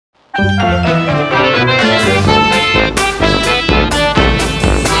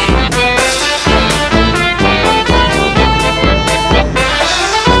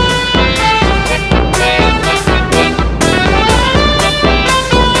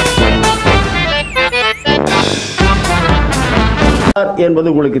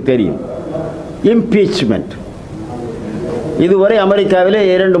என்பது உங்களுக்கு தெரியும். இம்பீச்மெண்ட் இதுவரை அமெரிக்காவிலே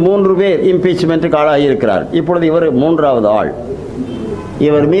 2-3 பேர் இம்பீச்மெண்ட்டுக்கு ஆளாகி இருக்கிறார். இப்பொழுது இவர் 3வது ஆள்.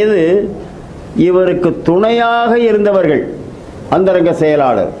 இவர் மீது இவருக்கு துணையாக இருந்தவர்கள், அந்தரங்க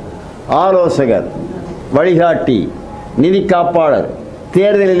செயலாளர், ஆலோசகர், வழிகாட்டி, நிதி காப்பாளர்,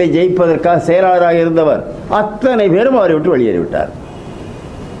 தேர்தலிலே ஜெயிப்பதற்காக செயலாளராக இருந்தவர், அத்தனை பேரும் அவரை விட்டு வெளியேறிவிட்டார்.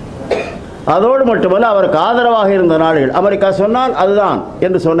 அதோடு மட்டுமல்ல, அவருக்கு ஆதரவாக இருந்த நாடுகள், அமெரிக்கா சொன்னால் அதுதான்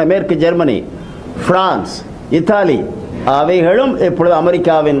என்று சொன்ன மேற்கு ஜெர்மனி, பிரான்ஸ், இத்தாலி, அவைகளும் இப்பொழுது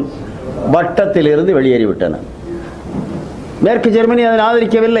அமெரிக்காவின் வட்டத்தில் இருந்து வெளியேறிவிட்டன. மேற்கு ஜெர்மனி அதனை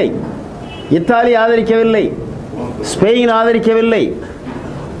ஆதரிக்கவில்லை, இத்தாலி ஆதரிக்கவில்லை, ஸ்பெயின் ஆதரிக்கவில்லை.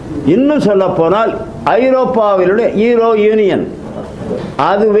 இன்னும் சொல்ல போனால் ஐரோப்பாவிலுடைய யூரோ யூனியன்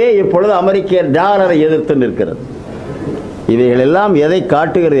அதுவே இப்பொழுது அமெரிக்க டாலரை எதிர்த்து நிற்கிறது. இவைகளெல்லாம் எதை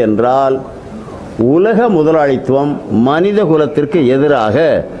காட்டுகிறது என்றால், உலக முதலாளித்துவம் மனித குலத்திற்கு எதிராக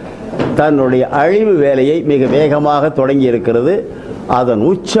தன்னுடைய அழிவு வேலையை மிக வேகமாக தொடங்கி இருக்கிறது. அதன்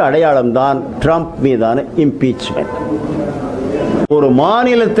உச்ச அடையாளம்தான் ட்ரம்ப் மீதான இம்பீச்மெண்ட். ஒரு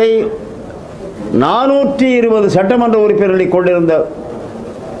மாநிலத்தை 420 சட்டமன்ற உறுப்பினர்களை கொண்டிருந்த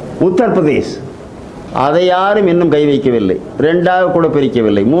உத்தரப்பிரதேஷ், அதை யாரும் இன்னும் கை வைக்கவில்லை, 2ஆக கூட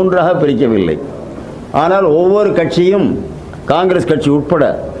பிரிக்கவில்லை, 3ஆக பிரிக்கவில்லை. ஆனால் ஒவ்வொரு கட்சியும், காங்கிரஸ் கட்சி உட்பட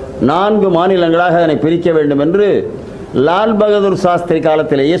 4 மாநிலங்களாக அதனை பிரிக்க வேண்டும் என்று லால் பகதூர் சாஸ்திரி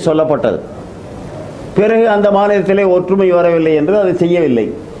காலத்திலேயே சொல்லப்பட்டது. பிறகு அந்த மாநிலத்திலே ஒற்றுமை வரவில்லை என்று அதை செய்யவில்லை,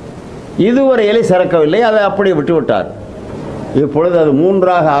 இதுவரையிலே சிறக்கவில்லை, அதை அப்படி விட்டுவிட்டார். இப்பொழுது அது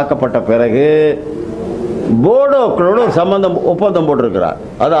 3ஆக ஆக்கப்பட்ட பிறகு போடோக்களோடு ஒரு ஒப்பந்தம் போட்டிருக்கிறார்.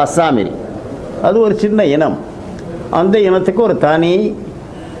 அது அஸ்ஸாமில். அது ஒரு சின்ன இனம், அந்த இனத்துக்கு ஒரு தனி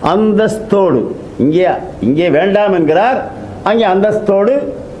அந்தஸ்தோடு, இங்கே வேண்டாம் என்கிறார், அங்கே அந்தஸ்தோடு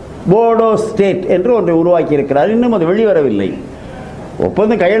போடோ ஸ்டேட் என்று ஒன்றை உருவாக்கி இருக்கிறார். இன்னும் அது வெளிவரவில்லை.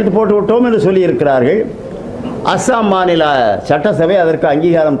 ஒப்பந்தம் கையெழுத்து போட்டு விட்டோம் என்று சொல்லியிருக்கிறார்கள். அஸ்ஸாம் மாநில சட்டசபை அதற்கு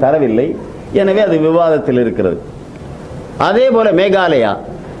அங்கீகாரம் தரவில்லை. எனவே அது விவாதத்தில் இருக்கிறது. அதே போல மேகாலயா,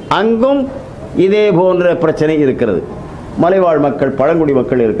 அங்கும் இதே போன்ற பிரச்சனை இருக்கிறது. மலைவாழ் மக்கள், பழங்குடி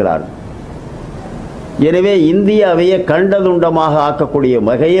மக்கள் இருக்கிறார். எனவே இந்தியாவையே கண்டதுண்டமாக ஆக்கக்கூடிய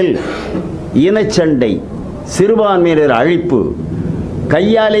வகையில் இனச்சண்டை, சிறுபான்மையினர் அழிப்பு,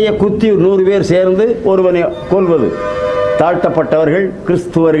 கையாலேயே குத்தி 100 பேர் சேர்ந்து ஒருவனை கொல்வது, தாழ்த்தப்பட்டவர்கள்,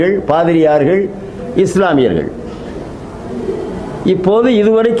 கிறிஸ்துவர்கள், பாதிரியார்கள், இஸ்லாமியர்கள். இப்போது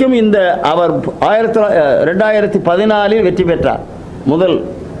இதுவரைக்கும் இந்த அவர் 2014 வெற்றி பெற்றார் முதல்.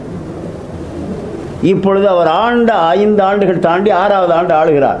 இப்பொழுது அவர் ஆண்ட 5 ஆண்டுகள் தாண்டி 6வது ஆண்டு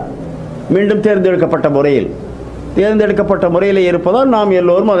ஆளுகிறார். மீண்டும் தேர்ந்தெடுக்கப்பட்ட முறையில் இருப்பதால் நாம்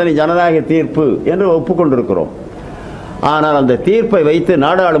எல்லோரும் அதனை ஜனநாயக தீர்ப்பு என்று ஒப்புக்கொண்டிருக்கிறோம். ஆனால் அந்த தீர்ப்பை வைத்து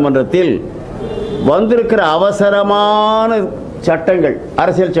நாடாளுமன்றத்தில் வந்திருக்கிற அவசரமான சட்டங்கள்,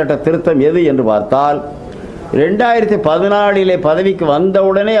 அரசியல் சட்ட திருத்தம் எது என்று பார்த்தால், 2014 பதவிக்கு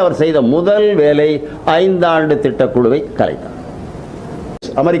வந்தவுடனே அவர் செய்த முதல் வேலை 5 ஆண்டு திட்டக்குழுவை கலைத்தார்.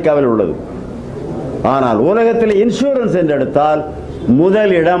 அமெரிக்காவில் உள்ளது. ஆனால் உலகத்தில் இன்சூரன்ஸ் என்று எடுத்தால்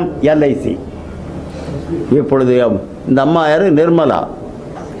முதலிடம் எல்ஐசி. இப்பொழுது இந்த அம்மா யாரு? நிர்மலா.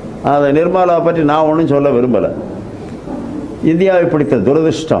 அந்த நிர்மலாவை பற்றி நான் ஒன்றும் சொல்ல விரும்பலை. இந்தியாவை பிடித்த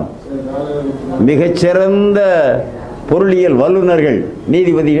துரதிருஷ்டம், மிகச்சிறந்த பொருளியல் வல்லுநர்கள்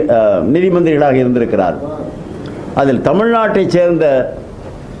நிதி மந்திரிகளாக இருந்திருக்கிறார். அதில் தமிழ்நாட்டைச் சேர்ந்த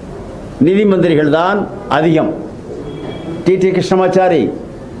நிதி மந்திரிகள் தான் அதிகம். டி கிருஷ்ணமாச்சாரி,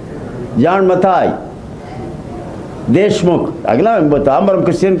 ஜான் மத்தாய், தேஷ்முக், அதெல்லாம் தாம்பரம்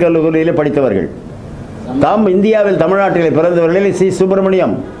கிறிஸ்டியன் கல்லூரியிலே படித்தவர்கள். இந்தியாவில் தமிழ்நாட்டில் பிறந்தவர்களில் சி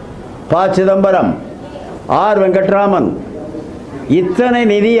சுப்பிரமணியம், ப சிதம்பரம், ஆர் வெங்கட்ராமன், இத்தனை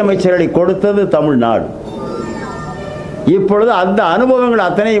நிதி அமைச்சர்களை கொடுத்தது தமிழ்நாடு. இப்பொழுது அந்த அனுபவங்கள்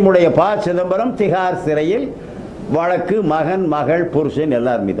அத்தனையும் உடைய ப சிதம்பரம் திகார் சிறையில் வழக்கு, மகன், மகள், புருஷன்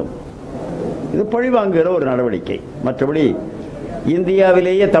எல்லார் மீதும். இது பழிவாங்குகிற ஒரு நடவடிக்கை. மற்றபடி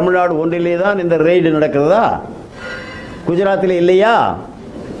இந்தியாவிலேயே தமிழ்நாடு ஒன்றிலே தான் இந்த ரெய்டு நடக்கிறதா? குஜராத்திலே இல்லையா?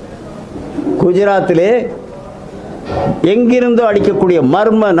 குஜராத்திலே எங்கிருந்தோ அடிக்கக்கூடிய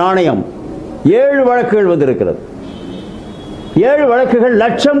மர்ம நாணயம் 7 வழக்குகள் வந்திருக்கிறது. 7 வழக்குகள்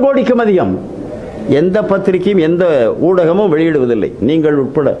லட்சம் கோடிக்கும் அதிகம். எந்த பத்திரிகையும் எந்த ஊடகமும் வெளியிடுவதில்லை, நீங்கள்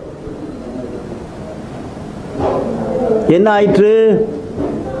உட்பட. என்ன ஆயிற்று?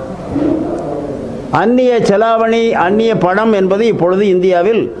 அந்நிய செலாவணி, அந்நிய பணம் என்பது இப்பொழுது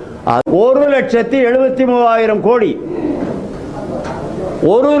இந்தியாவில் 1,73,000 கோடி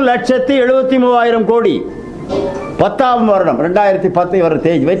 1,73,000 கோடி 10ஆம் வருடம் 2010 இவர்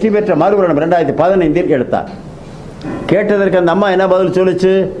வெற்றி பெற்ற மறு வருடம் 2015 எடுத்தார். கேட்டதற்கு அந்த அம்மா என்ன பதில்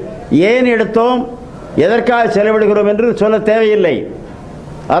சொல்லுச்சு? ஏன் எடுத்தோம், எதற்காக செலவிடுகிறோம் என்று சொல்ல தேவையில்லை.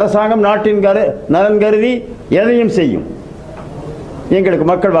 அரசாங்கம் நாட்டின் நலன் கருதி எதையும் செய்யும். எங்களுக்கு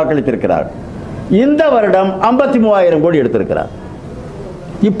மக்கள் வாக்களித்திருக்கிறார். இந்த வருடம் 53,000 கோடி எடுத்திருக்கிறார்.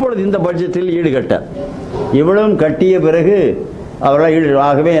 இப்பொழுது இந்த பட்ஜெட்டில் ஈடுகட்ட இவ்வளவும் கட்டிய பிறகு அவர்கள்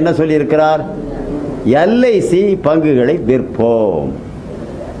ஆகவே என்ன சொல்லியிருக்கிறார்? LIC பங்குகளை விற்போம்,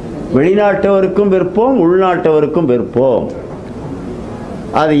 வெளிநாட்டவருக்கும் விற்போம், உள்நாட்டவருக்கும் விற்போம்.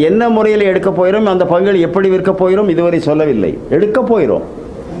 அது என்ன முறையில் எடுக்க போகிறோம், அந்த பங்குகள் எப்படி விற்க போகிறோம் இதுவரை சொல்லவில்லை. எடுக்க போகிறோம்.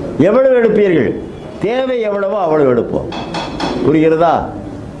 எவ்வளவு எடுப்பீர்கள்? தேவை எவ்வளவோ அவ்வளவு எடுப்போம். புரிகிறதா?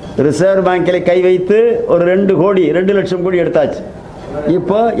 ரிசர்வ் பேங்கில் கை வைத்து ஒரு 2 லட்சம் கோடி எடுத்தாச்சு.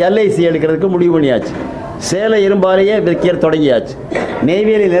 இப்போ LIC எடுக்கிறதுக்கு முடிவு பண்ணியாச்சு. சேலை இரும்பாலையே விற்க தொடங்கியாச்சு.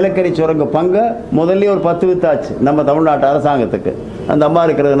 நெய்வேலி நிலக்கரி சுரங்க பங்கை முதல்ல ஒரு 10 வித்தாச்சு நம்ம தமிழ்நாட்டு அரசாங்கத்துக்கு. அந்த அம்மா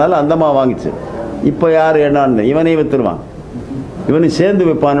இருக்கிறதுனால அந்த அம்மா வாங்கிச்சு. இப்போ யார் என்னன்னு இவனே வித்துருவான். இவனு சேர்ந்து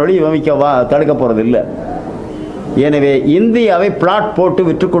விற்பானோடு இவன் விற்க தடுக்க போகிறது இல்லை. எனவே இந்தியாவை பிளாட் போட்டு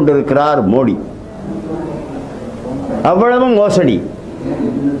விற்று கொண்டிருக்கிறார் மோடி. அவ்வளவு மோசடி.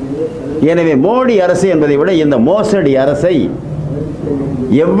 எனவே மோடி அரசு என்பதை விட இந்த மோசடி அரசை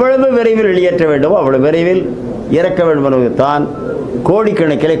எவ்வளவு விரைவில் வெளியேற்ற வேண்டுமோ அவ்வளவு விரைவில் இறக்க வேண்டும் என்பதுதான்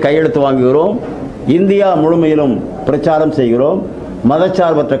கோடிக்கணக்கில் கையெழுத்து வாங்குகிறோம். இந்தியா முழுமையிலும் பிரச்சாரம் செய்கிறோம்.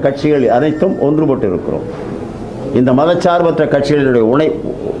 மதச்சார்பற்ற கட்சிகள் அனைத்தும் ஒன்றுபட்டு இருக்கிறோம். இந்த மதச்சார்பற்ற கட்சிகளுடைய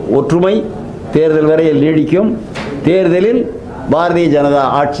ஒற்றுமை தேர்தல் வரையில் நீடிக்கும். தேர்தலில் பாரதிய ஜனதா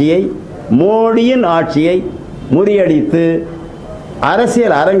ஆட்சியை, மோடியின் ஆட்சியை முறியடித்து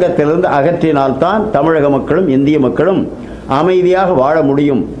அரசியல் அரங்கத்திலிருந்து அகற்றினால்தான் தமிழக மக்களும் இந்திய மக்களும் அமைதியாக வாழ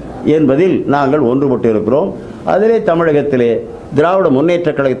முடியும் என்பதில் நாங்கள் ஒன்றுபட்டு இருக்கிறோம். அதிலே தமிழகத்திலே திராவிட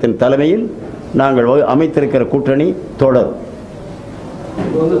முன்னேற்றக் கழகத்தின் தலைமையில் நாங்கள் அமைத்திருக்கிற கூட்டணி தொடரும்.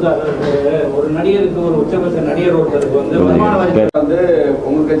 ஒரு நடிகருக்கு ஒரு உச்சபட்ச நடிகர் ஒருத்தருக்கு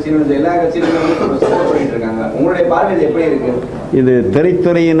உங்க கட்சியில எல்லா கட்சியிலும் இருக்காங்க. உங்களுடைய பார்வை எப்படி இருக்கு? இது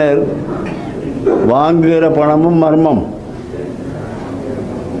திரைத்துறையினர் வாங்குகிற பணமும் மர்மம்,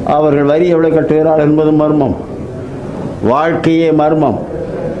 அவர்கள் வரி எவ்வளவு கட்டுகிறார்கள் என்பதும் மர்மம், வாழ்க்கையே மர்மம்.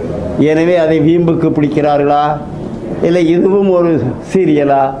 எனவே அதை வீம்புக்கு பிடிக்கிறார்களா இல்லை இதுவும் ஒரு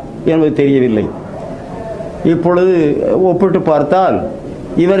சீரியலா என்பது தெரியவில்லை. இப்பொழுது ஒப்பிட்டு பார்த்தால்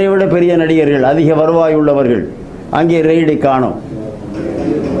இவரை விட பெரிய நடிகர்கள், அதிக வருவாய் உள்ளவர்கள் அங்கே ரெய்டை காணும்.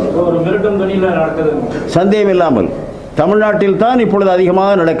 சந்தேகம் இல்லாமல் தமிழ்நாட்டில் தான் இப்பொழுது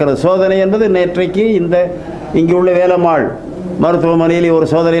அதிகமாக நடக்கிறது சோதனை என்பது. நேற்றைக்கு இங்கே உள்ள வேலம்மாள் மருத்துவமனையில் ஒரு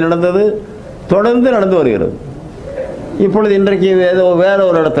சோதனை நடந்தது, தொடர்ந்து நடந்து வருகிறது. இப்பொழுது இன்றைக்கு வேற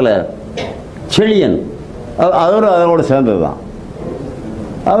ஒரு இடத்துல செழியன் அதோடு சேர்ந்தது தான்.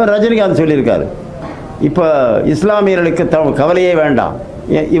 அவர் ரஜினிகாந்த் சொல்லியிருக்காரு, இப்போ இஸ்லாமியர்களுக்கு கவலையே வேண்டாம்.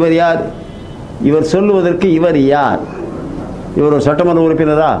 இவர் யார்? இவர் சொல்லுவதற்கு இவர் யார்? இவர் ஒரு சட்டமன்ற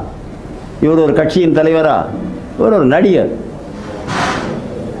உறுப்பினரா? இவர் ஒரு கட்சியின் தலைவரா? இவர் ஒரு நடிகர்.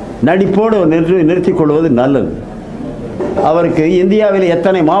 நடிப்போடு நிறுத்திக் கொள்வது நல்லது. அவருக்கு இந்தியாவில்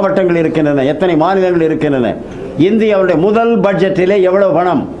எத்தனை மாவட்டங்கள் இருக்கின்றன, எத்தனை மாநிலங்கள் இருக்கின்றன, இந்தியாவுடைய முதல் பட்ஜெட்டிலே எவ்வளவு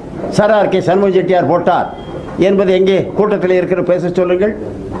பணம் சர்ஆர் கே சண்முக செட்டியார் போட்டார் என்பது எங்கே கூட்டத்தில் இருக்கிற பேச சொல்லுங்கள்.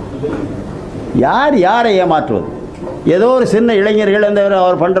 யார் யாரை ஏமாற்றுவது? ஏதோ ஒரு சின்ன இளைஞர்கள் அந்த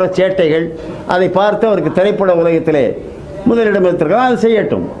அவர் பண்ணுற சேட்டைகள் அதை பார்த்து அவருக்கு திரைப்பட உலகத்திலே முதலிடம் எடுத்திருக்கலாம். அது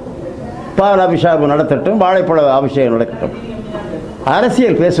செய்யட்டும், பால் அபிஷேகம் நடத்தட்டும், வாழைப்பழ அபிஷேகம் நடக்கட்டும்.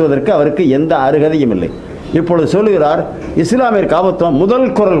 அரசியல் பேசுவதற்கு அவருக்கு எந்த அருகதையும் இல்லை. இப்பொழுது சொல்லுகிறார், இஸ்லாமியருக்கு ஆபத்தும் முதல்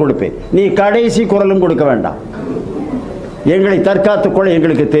குரல் கொடுப்பேன், நீ கடைசி குரலும் கொடுக்க வேண்டாம், எங்களை தற்காத்துக்கொள்ள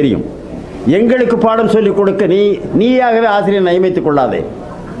எங்களுக்கு தெரியும், எங்களுக்கு பாடம் சொல்லிக் கொடுக்க நீயாகவே ஆசிரியர் நியமித்துக் கொள்ளாதே,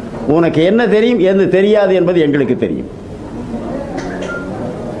 உனக்கு என்ன தெரியும் என்ன தெரியாது என்பது எங்களுக்கு தெரியும்.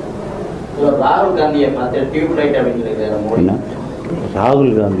 ராகுல் காந்தியை பார்த்து டியூப் லைட் அப்படின்னு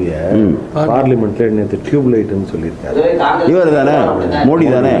ராகுல் காந்தியை பார்லிமெண்ட்ல நேற்று டியூப் லைட்னு சொல்லியிருக்காரு. இவர் தானே, மோடி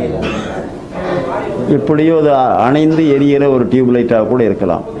தானே. இப்படியோ அது அணைந்து எரிகிற ஒரு டியூப் லைட்டாக கூட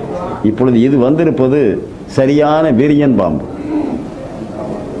இருக்கலாம். இப்பொழுது இது வந்திருப்பது சரியான வீரியன் பாம்பு.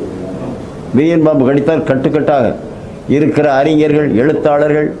 வீரியன் பாம்பு கடித்தால் கட்டுக்கட்டாக இருக்கிற அறிஞர்கள்,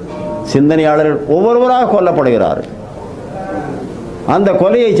 எழுத்தாளர்கள், சிந்தனையாளர்கள் ஒவ்வொருவராக கொல்லப்படுகிறார்கள். அந்த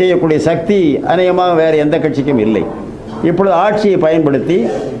கொலையை செய்யக்கூடிய சக்தி அநேகமாக வேறு எந்த கட்சிக்கும் இல்லை. இப்பொழுது ஆட்சியை பயன்படுத்தி,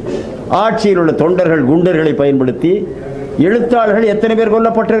 ஆட்சியில் உள்ள தொண்டர்கள் குண்டர்களை பயன்படுத்தி எழுத்தாளர்கள் எத்தனை பேர்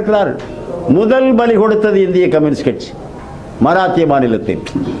கொல்லப்பட்டிருக்கிறார்கள். முதல் பலி கொடுத்தது இந்திய கம்யூனிஸ்ட் கட்சி மராத்திய மாநிலத்தில்,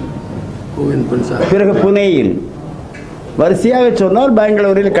 பிறகு புனேயில், வரிசையாக சொன்னால்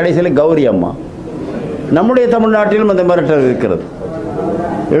பெங்களூரில் கடைசியில் கௌரி அம்மா. நம்முடைய தமிழ்நாட்டிலும் அந்த மிரட்டல் இருக்கிறது.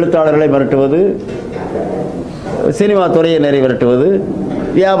 எழுத்தாளர்களை மிரட்டுவது, சினிமா துறையினரை மிரட்டுவது,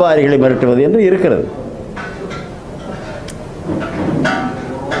 வியாபாரிகளை மிரட்டுவது என்று இருக்கிறது.